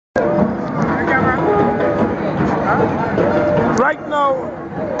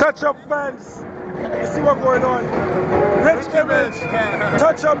Yo, Touch Up fans, you see what's going on? Rich Image,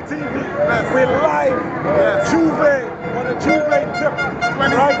 Touch Up TV, we're live, Jouvert, on the Jouvert tip,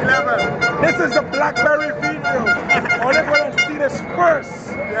 2011. This is the Blackberry video. I want everyone to see this first,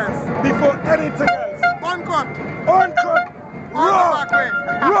 before anything else. Uncut, raw,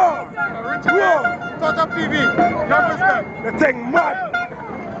 Touch Up TV, no respect. the thing mad.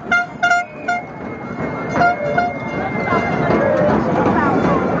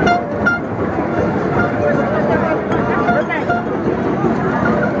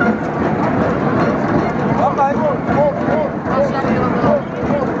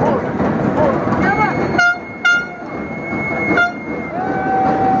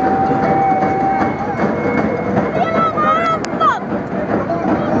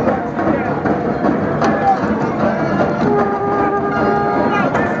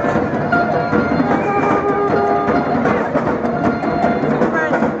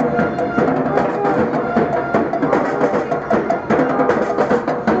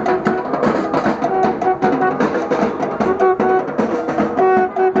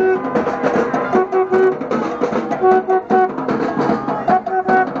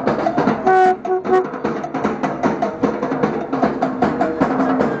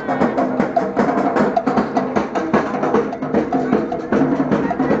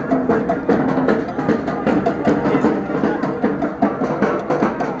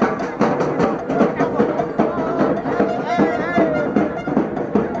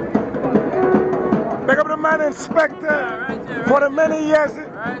 Inspector for the many years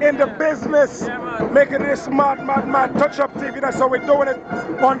in the business, making this mad Touch Up TV. That's how we're doing it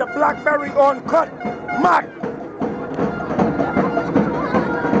on the Blackberry Uncut. Mad.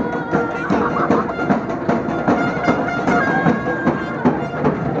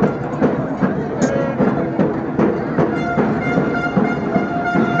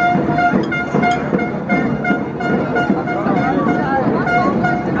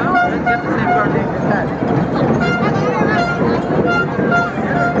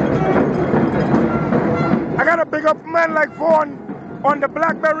 Big up men like Vaughn on the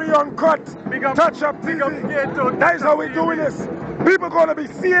Blackberry Uncut, Touch Up TV. That is how we're doing this. People gonna be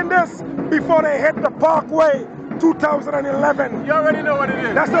seeing this before they hit the Parkway 2011. You already know what it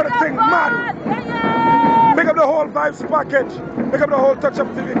is. That's not a thing, mad. Pick up the whole Vibes package. Pick up the whole Touch Up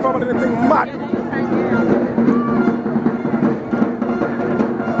TV family, the thing mad.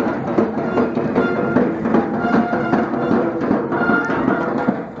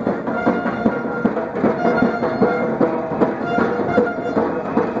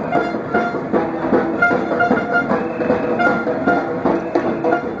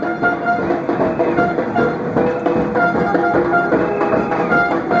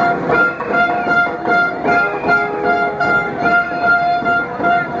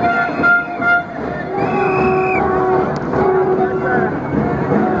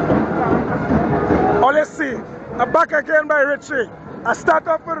 I'm back again by Richie. I start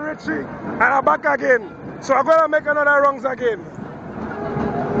off with Richie and I'm back again. So I'm gonna make another runs again.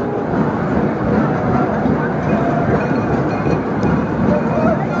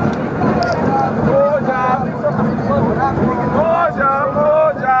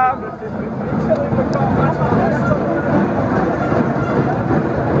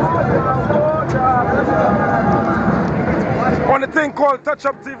 On the thing called Touch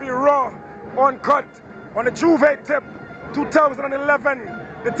Up TV Raw, Uncut. On the Jouvert tip, 2011,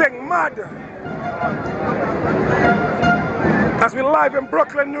 the thing mad. As we live in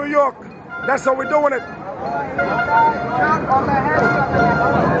Brooklyn, New York, that's how we're doing it.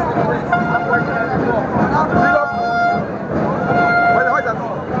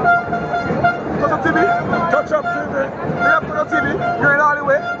 Touch Up TV. Big up Touch Up TV. You're in all the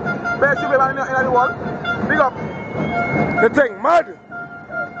way. Best Jouvert in the world. Big up. The thing mad.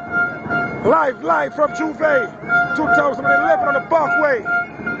 Live from Jouvert 2011 on the Parkway.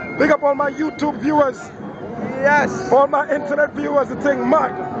 Big up all my YouTube viewers. Yes. All my internet viewers, the thing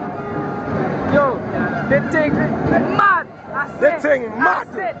mad. Yo, the thing mad. The thing mad.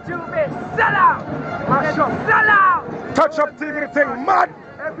 I said Jouvert, sell out. Sell out. Touch Up TV, the thing mad.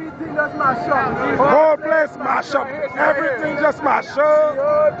 Everything just mash up. Whole place mash up. Everything just mash up.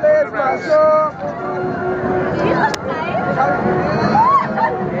 Whole place mash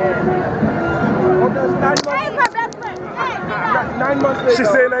She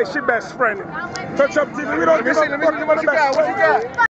say like she best friend. Touch Up TV, we don't give a fuck about the best friend.